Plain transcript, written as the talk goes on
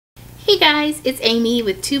Hey guys, it's Amy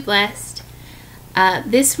with Too Blessed.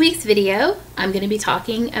 This week's video, I'm going to be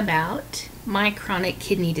talking about my chronic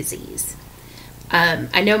kidney disease.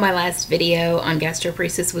 I know my last video on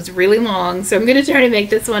gastroparesis was really long, so I'm going to try to make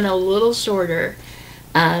this one a little shorter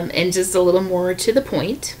and just a little more to the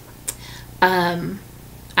point. I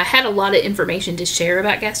had a lot of information to share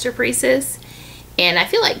about gastroparesis, and I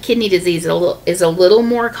feel like kidney disease is a little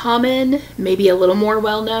more common, maybe a little more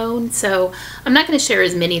well known, so I'm not going to share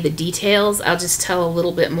as many of the details. I'll just tell a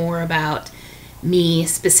little bit more about me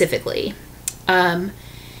specifically.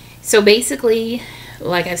 So basically,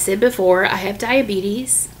 like I've said before, I have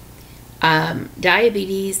diabetes.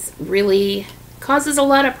 Diabetes really causes a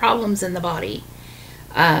lot of problems in the body.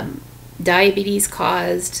 Diabetes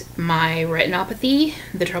caused my retinopathy,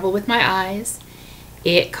 the trouble with my eyes.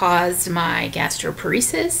 It caused my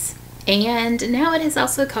gastroparesis, and now it has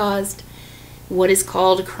also caused what is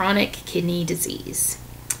called chronic kidney disease,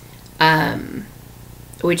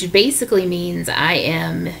 which basically means I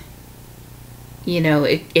am,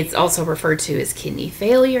 it's also referred to as kidney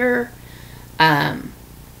failure. I'm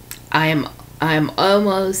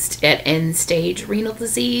almost at end stage renal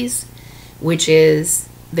disease, which is,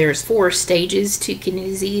 there's 4 stages to kidney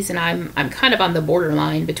disease, and I'm kind of on the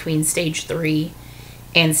borderline between stage 3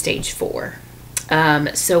 and stage 4.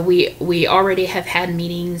 So we already have had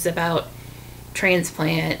meetings about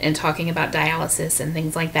transplant and talking about dialysis and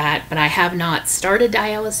things like that, but I have not started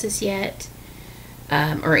dialysis yet,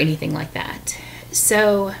 or anything like that.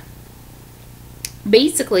 So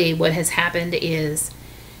basically what has happened is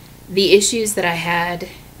the issues that I had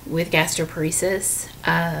with gastroparesis,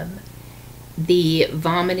 the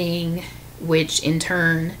vomiting, which in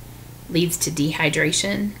turn leads to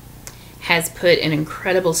dehydration, has put an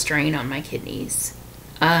incredible strain on my kidneys.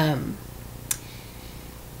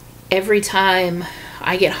 Every time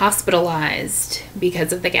I get hospitalized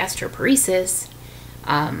because of the gastroparesis,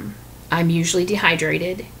 I'm usually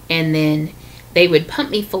dehydrated, and then they would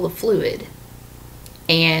pump me full of fluid.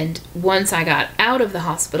 And once I got out of the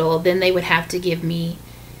hospital, then they would have to give me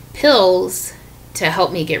pills to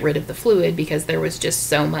help me get rid of the fluid because there was just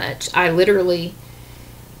so much. I would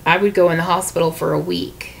go in the hospital for a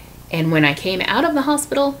week. And when I came out of the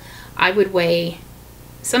hospital, I would weigh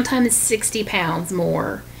sometimes 60 pounds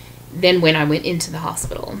more than when I went into the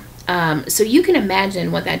hospital. So you can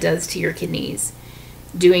imagine what that does to your kidneys,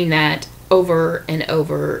 doing that over and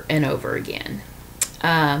over and over again.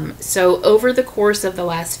 So over the course of the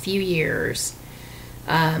last few years,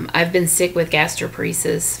 I've been sick with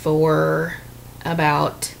gastroparesis for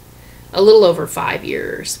about a little over 5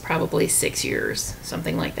 years, probably 6 years,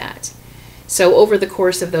 something like that. So over the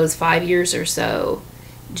course of those 5 years or so,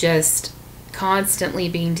 just constantly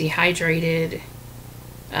being dehydrated,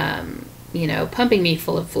 pumping me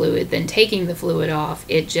full of fluid, then taking the fluid off,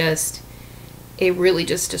 it really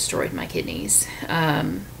just destroyed my kidneys,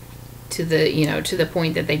 to the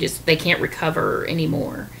point that they can't recover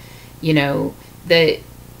anymore.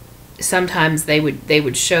 Sometimes they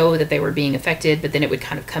would show that they were being affected, but then it would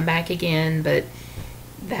kind of come back again, but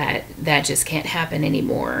that just can't happen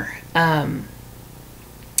anymore.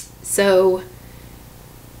 So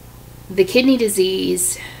the kidney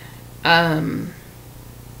disease, like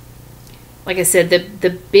I said,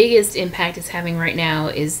 the biggest impact it's having right now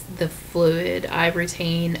is the fluid. I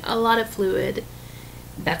retain a lot of fluid.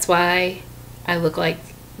 That's why I look like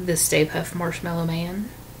the Stay Puft Marshmallow Man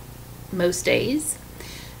most days.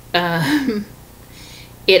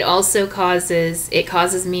 It also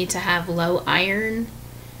causes me to have low iron.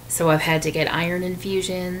 So I've had to get iron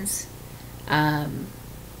infusions.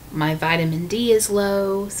 My vitamin D is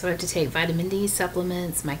low, so I have to take vitamin D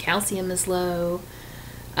supplements. My calcium is low.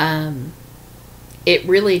 It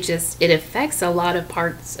really it affects a lot of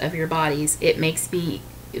parts of your bodies. It makes me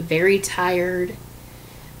very tired.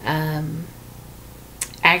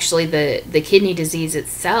 Actually, the kidney disease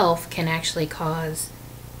itself can actually cause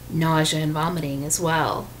nausea and vomiting as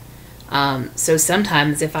well. So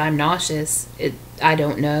sometimes if I'm nauseous, I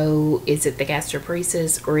don't know, is it the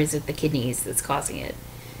gastroparesis or is it the kidneys that's causing it?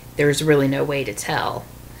 There's really no way to tell.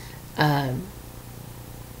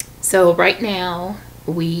 So right now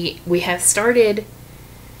we have started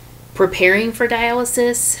preparing for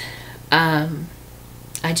dialysis.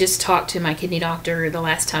 I just talked to my kidney doctor the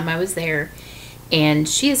last time I was there, and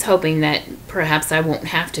she is hoping that perhaps I won't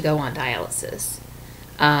have to go on dialysis.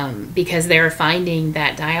 Because they're finding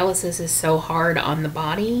that dialysis is so hard on the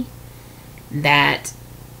body that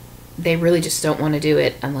they really just don't want to do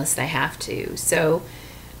it unless they have to. So,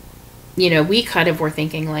 we kind of were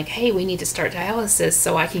thinking like, hey, we need to start dialysis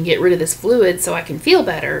so I can get rid of this fluid so I can feel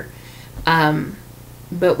better.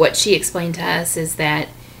 But what she explained to us is that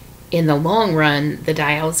in the long run, the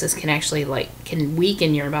dialysis can actually can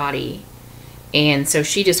weaken your body. And so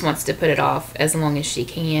she just wants to put it off as long as she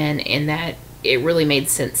can, and that it really made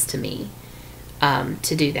sense to me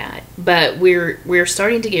to do that. But we're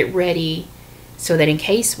starting to get ready so that in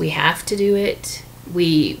case we have to do it,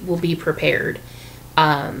 we will be prepared.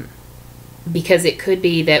 Because it could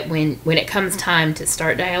be that when it comes time to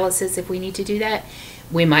start dialysis, if we need to do that,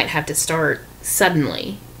 we might have to start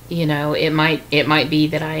suddenly. You know, it might be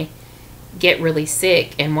that I get really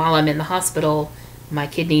sick, and while I'm in the hospital, my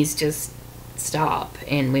kidneys just stop,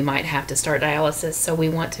 and we might have to start dialysis. So we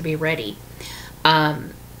want to be ready.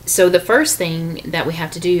 So the first thing that we have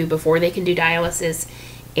to do before they can do dialysis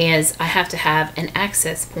is I have to have an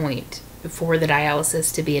access point for the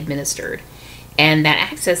dialysis to be administered. And that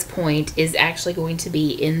access point is actually going to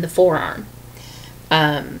be in the forearm.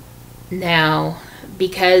 Now,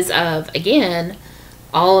 because of, again,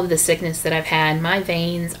 all of the sickness that I've had, my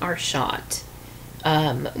veins are shot.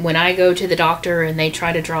 When I go to the doctor and they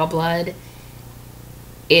try to draw blood,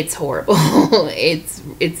 it's horrible. It's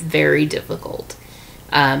very difficult.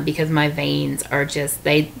 Because my veins are just,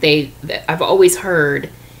 I've always heard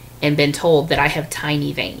and been told that I have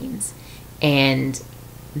tiny veins. And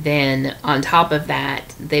then on top of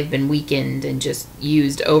that, they've been weakened and just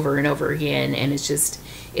used over and over again. And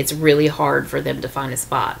it's really hard for them to find a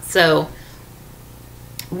spot. So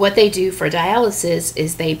what they do for dialysis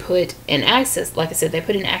is they put an access, like I said, they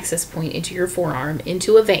put an access point into your forearm,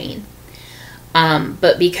 into a vein.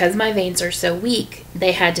 But because my veins are so weak,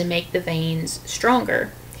 they had to make the veins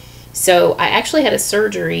stronger. So I actually had a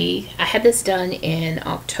surgery. I had this done in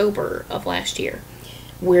October of last year,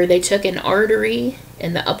 where they took an artery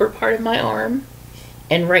in the upper part of my arm,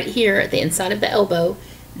 and right here at the inside of the elbow,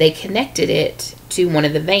 they connected it to one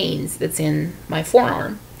of the veins that's in my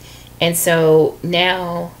forearm. And so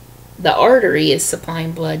now the artery is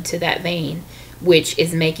supplying blood to that vein, which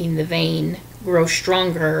is making the vein grow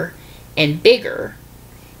stronger and bigger.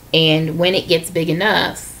 And when it gets big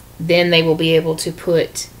enough, then they will be able to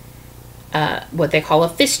put what they call a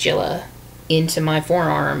fistula into my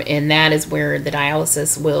forearm, and that is where the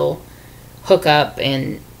dialysis will hook up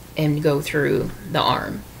and go through the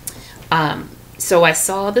arm. So I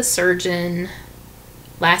saw the surgeon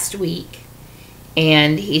last week,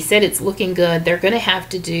 and he said it's looking good. They're going to have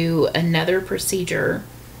to do another procedure.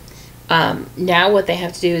 Now what they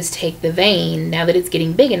have to do is take the vein, now that it's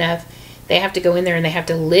getting big enough, they have to go in there and they have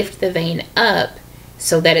to lift the vein up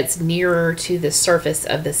so that it's nearer to the surface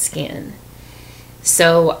of the skin.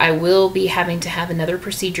 So I will be having to have another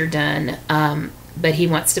procedure done, but he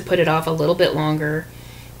wants to put it off a little bit longer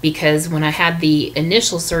because when I had the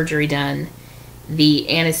initial surgery done, the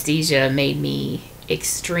anesthesia made me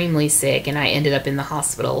extremely sick, and I ended up in the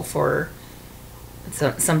hospital for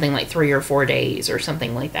something like 3 or 4 days or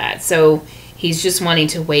something like that. So he's just wanting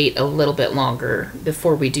to wait a little bit longer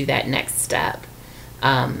before we do that next step.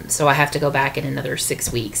 So I have to go back in another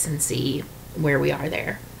 6 weeks and see where we are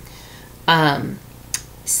there.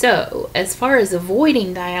 So as far as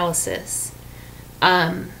avoiding dialysis,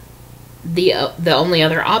 the only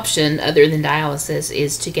other option other than dialysis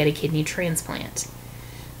is to get a kidney transplant.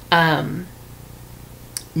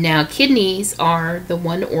 Now, kidneys are the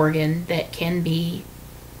one organ that can be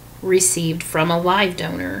received from a live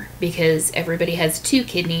donor because everybody has 2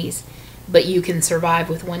 kidneys, but you can survive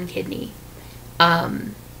with 1 kidney.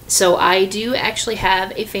 So I do actually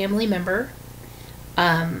have a family member.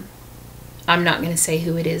 I'm not going to say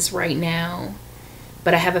who it is right now,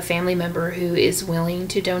 but I have a family member who is willing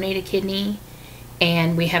to donate a kidney,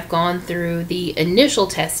 and we have gone through the initial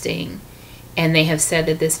testing, and they have said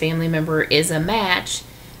that this family member is a match.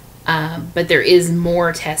 But there is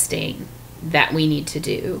more testing that we need to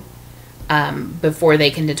do before they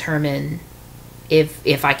can determine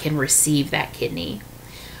if I can receive that kidney.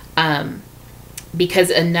 Because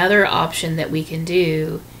another option that we can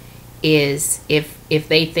do is if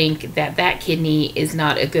they think that kidney is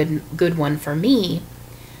not a good one for me,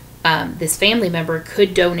 this family member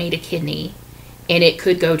could donate a kidney and it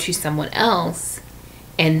could go to someone else.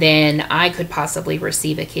 And then I could possibly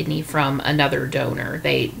receive a kidney from another donor.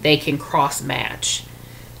 They can cross-match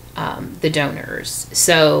the donors.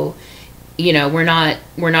 So, you know, we're not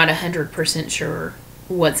 100% sure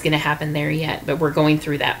what's going to happen there yet, but we're going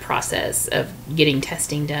through that process of getting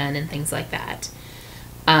testing done and things like that.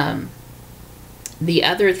 The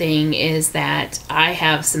other thing is that I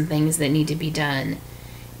have some things that need to be done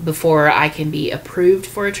before I can be approved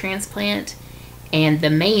for a transplant. And the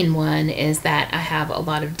main one is that I have a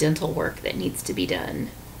lot of dental work that needs to be done.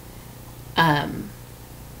 And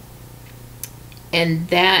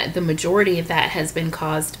that the majority of that has been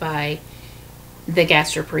caused by the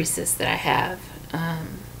gastroparesis that I have,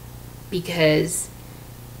 because,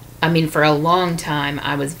 I mean, for a long time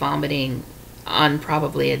I was vomiting on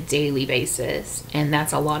probably a daily basis, and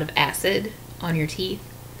that's a lot of acid on your teeth.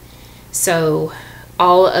 So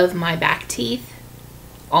all of my back teeth,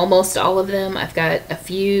 almost all of them, I've got a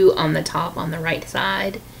few on the top on the right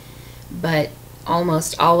side, but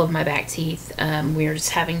almost all of my back teeth, we're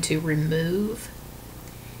just having to remove.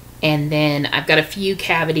 And then I've got a few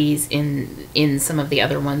cavities in some of the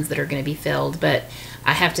other ones that are going to be filled, but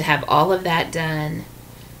I have to have all of that done.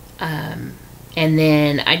 And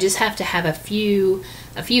then I just have to have a few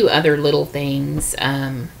other little things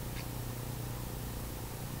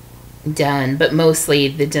done, but mostly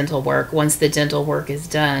the dental work. Once the dental work is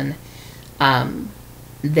done,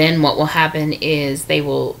 then what will happen is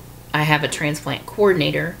I have a transplant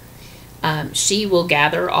coordinator. She will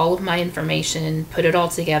gather all of my information, put it all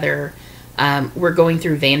together. We're going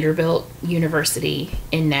through Vanderbilt University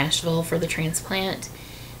in Nashville for the transplant.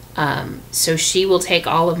 So she will take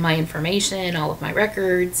all of my information, all of my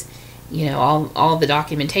records, all the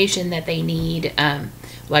documentation that they need.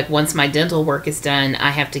 Like once my dental work is done,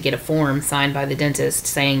 I have to get a form signed by the dentist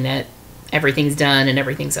saying that everything's done and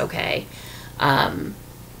everything's okay. And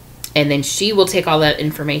then she will take all that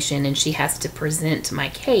information and she has to present my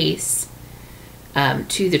case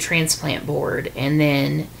to the transplant board, and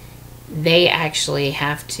then they actually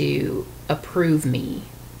have to approve me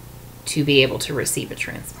to be able to receive a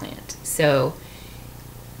transplant. So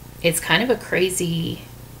it's kind of a crazy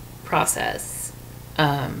process.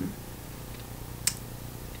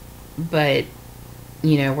 But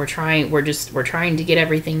we're trying to get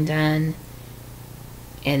everything done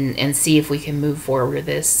and see if we can move forward with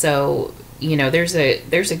this. So, there's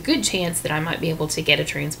a good chance that I might be able to get a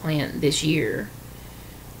transplant this year,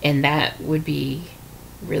 and that would be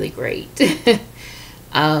really great.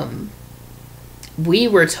 We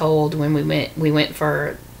were told when we went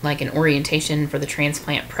for like an orientation for the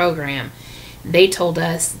transplant program, they told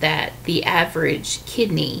us that the average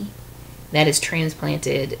kidney that is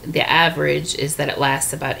transplanted, the average is that it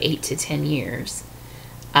lasts about 8 to 10 years.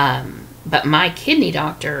 But my kidney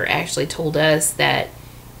doctor actually told us that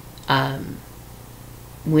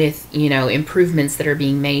with improvements that are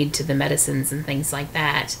being made to the medicines and things like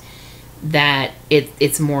that, that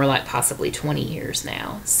it's more like possibly 20 years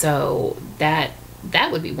now. So that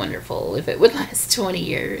would be wonderful if it would last 20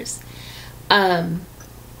 years.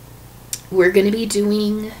 We're going to be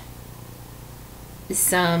doing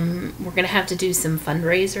we're going to have to do some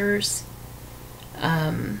fundraisers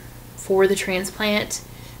for the transplant.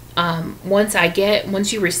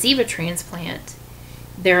 Once you receive a transplant,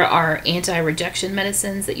 there are anti-rejection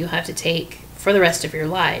medicines that you have to take for the rest of your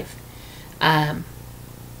life.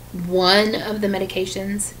 One of the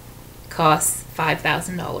medications costs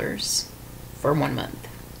 $5,000 for 1 month.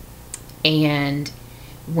 And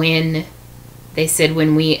when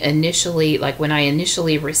I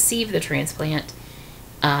initially received the transplant,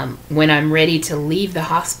 when I'm ready to leave the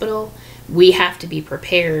hospital, we have to be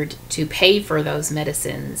prepared to pay for those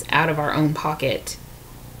medicines out of our own pocket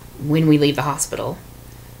when we leave the hospital.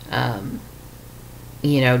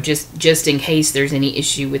 Just in case there's any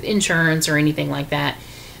issue with insurance or anything like that.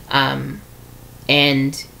 And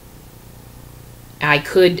I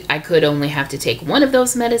could only have to take one of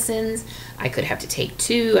those medicines. I could have to take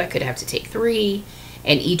 2. I could have to take 3.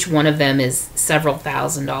 And each one of them is several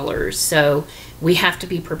 $1,000s. So we have to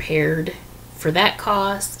be prepared for that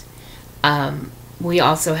cost. We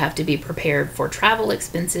also have to be prepared for travel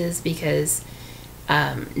expenses because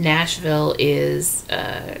Nashville is,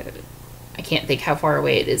 I can't think how far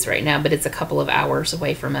away it is right now, but it's a couple of hours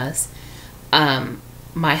away from us.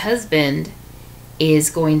 My husband is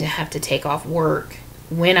going to have to take off work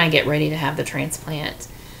when I get ready to have the transplant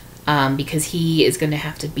because he is going to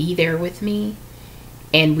have to be there with me.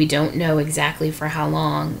 And we don't know exactly for how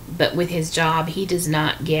long, but with his job, he does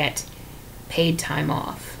not get paid time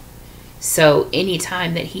off. So any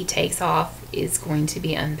time that he takes off is going to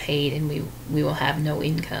be unpaid, and we will have no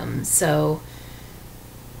income. So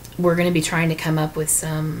we're going to be trying to come up with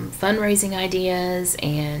some fundraising ideas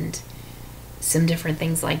and some different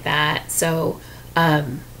things like that. So I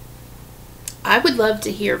would love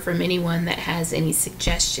to hear from anyone that has any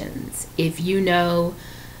suggestions. If you know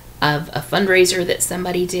of a fundraiser that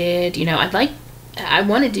somebody did, I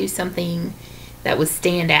want to do something that would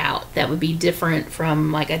stand out, that would be different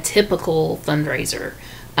from like a typical fundraiser.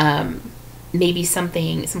 Maybe some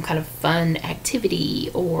kind of fun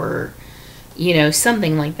activity or,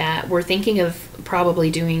 something like that. We're thinking of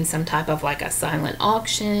probably doing some type of like a silent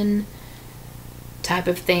auction type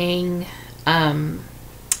of thing.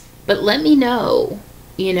 But let me know,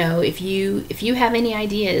 you know, if you have any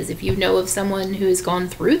ideas, if you know of someone who has gone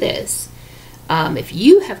through this, if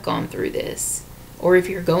you have gone through this, or if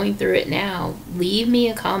you're going through it now, leave me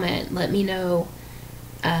a comment. Let me know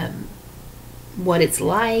what it's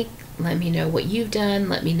like. Let me know what you've done.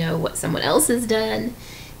 Let me know what someone else has done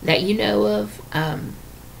that you know of.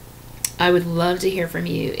 I would love to hear from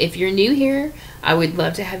you. If you're new here, I would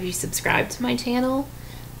love to have you subscribe to my channel.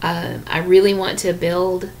 I really want to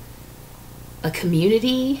build a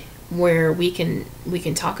community where we can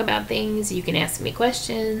talk about things. You can ask me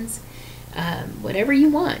questions, whatever you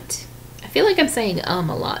want. I feel like I'm saying a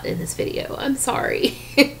lot in this video. I'm sorry.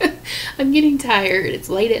 I'm getting tired. It's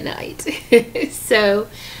late at night. So,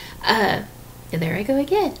 and there I go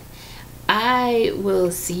again. I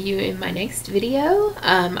will see you in my next video.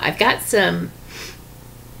 I've got some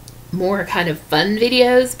more kind of fun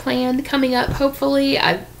videos planned coming up, hopefully.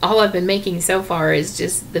 All I've been making so far is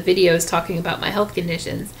just the videos talking about my health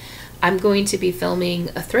conditions. I'm going to be filming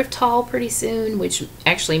a thrift haul pretty soon, which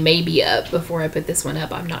actually may be up before I put this one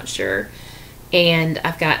up. I'm not sure. And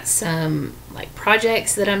I've got some like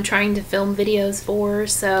projects that I'm trying to film videos for.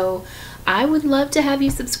 So I would love to have you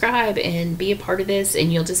subscribe and be a part of this,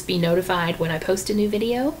 and you'll just be notified when I post a new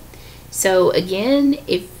video. So again,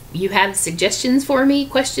 if you have suggestions for me,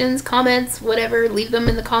 questions, comments, whatever, leave them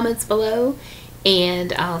in the comments below,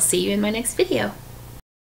 and I'll see you in my next video.